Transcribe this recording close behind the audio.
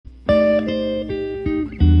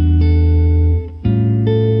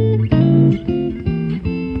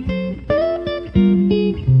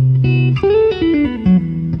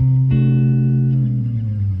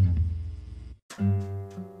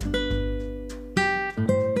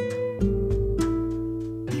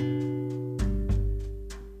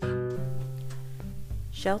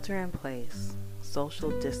Shelter in place,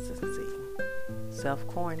 social distancing,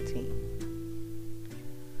 self-quarantine.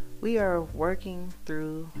 We are working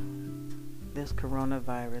through this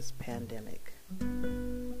coronavirus pandemic.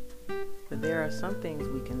 But there are some things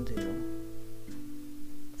we can do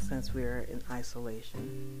since we're in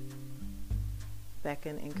isolation that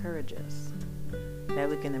can encourage us, that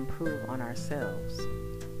we can improve on ourselves.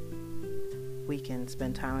 We can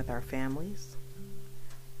spend time with our families,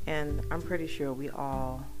 and I'm pretty sure we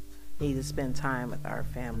all need to spend time with our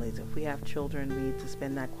families. If we have children, we need to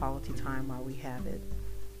spend that quality time while we have it.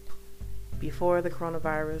 Before the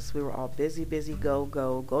coronavirus, we were all busy, go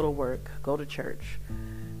to work, go to church,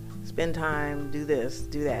 spend time, do this,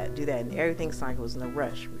 do that, and everything seemed like it was in a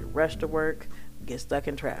rush. We rush to work, we get stuck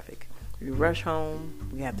in traffic. We rush home,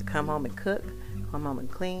 we have to come home and cook, come home and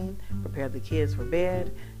clean, prepare the kids for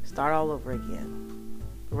bed, start all over again.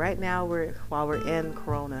 Right now, while we're in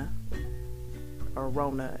Corona, or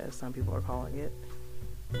Rona as some people are calling it,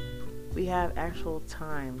 we have actual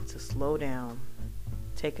time to slow down,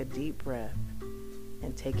 take a deep breath,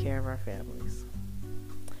 and take care of our families.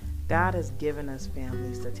 God has given us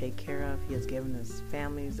families to take care of. He has given us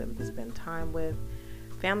families that we can spend time with.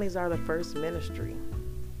 Families are the first ministry.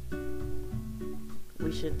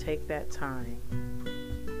 We should take that time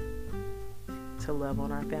to love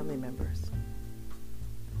on our family members.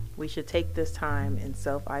 We should take this time in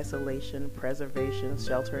self-isolation, preservation,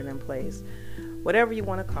 sheltering in place, whatever you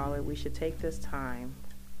want to call it. We should take this time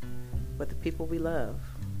with the people we love.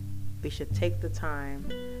 We should take the time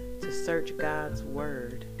to search God's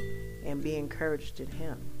word and be encouraged in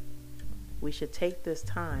Him. We should take this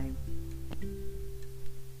time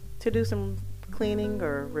to do some cleaning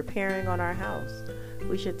or repairing on our house.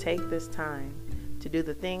 We should take this time to do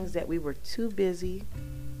the things that we were too busy.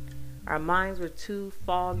 Our minds were too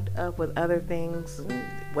fogged up with other things.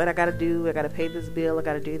 What I got to do, I got to pay this bill, I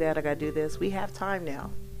got to do that, I got to do this. We have time now.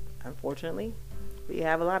 Unfortunately, we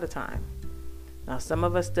have a lot of time. Now, some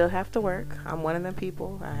of us still have to work. I'm one of them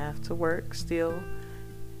people. I have to work still,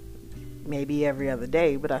 maybe every other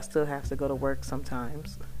day, but I still have to go to work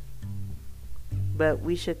sometimes. But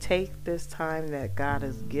we should take this time that God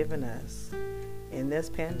has given us in this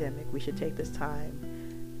pandemic. We should take this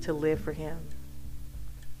time to live for Him.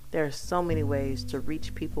 There are so many ways to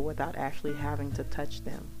reach people without actually having to touch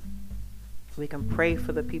them. We can pray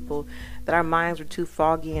for the people that our minds are too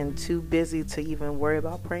foggy and too busy to even worry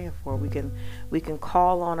about praying for. We can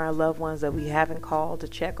call on our loved ones that we haven't called to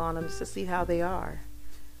check on them just to see how they are.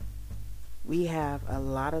 We have a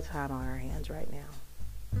lot of time on our hands right now.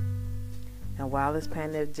 And while this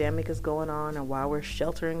pandemic is going on, and while we're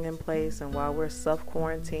sheltering in place, and while we're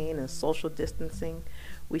self-quarantine and social distancing,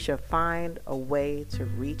 we should find a way to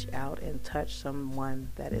reach out and touch someone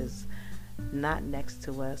that is not next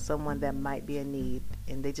to us, someone that might be in need,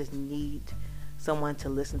 and they just need someone to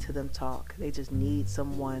listen to them talk. They just need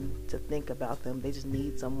someone to think about them. They just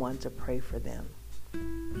need someone to pray for them.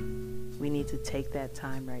 We need to take that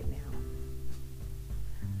time right now.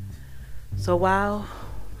 So while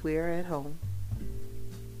we're at home,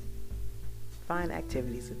 find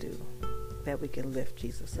activities to do that we can lift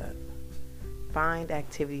Jesus up. Find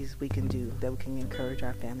activities we can do that we can encourage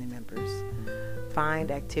our family members. Find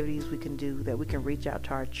activities we can do that we can reach out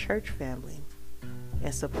to our church family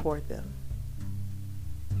and support them.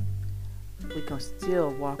 We can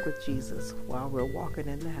still walk with Jesus while we're walking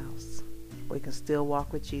in the house. We can still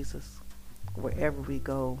walk with Jesus wherever we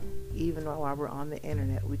go. Even while we're on the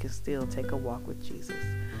internet, we can still take a walk with Jesus.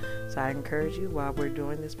 So I encourage you, while we're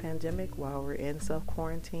doing this pandemic, while we're in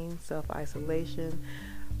self-quarantine, self-isolation,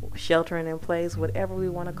 sheltering in place, whatever we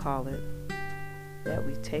want to call it, that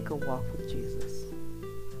we take a walk with Jesus.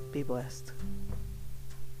 Be blessed.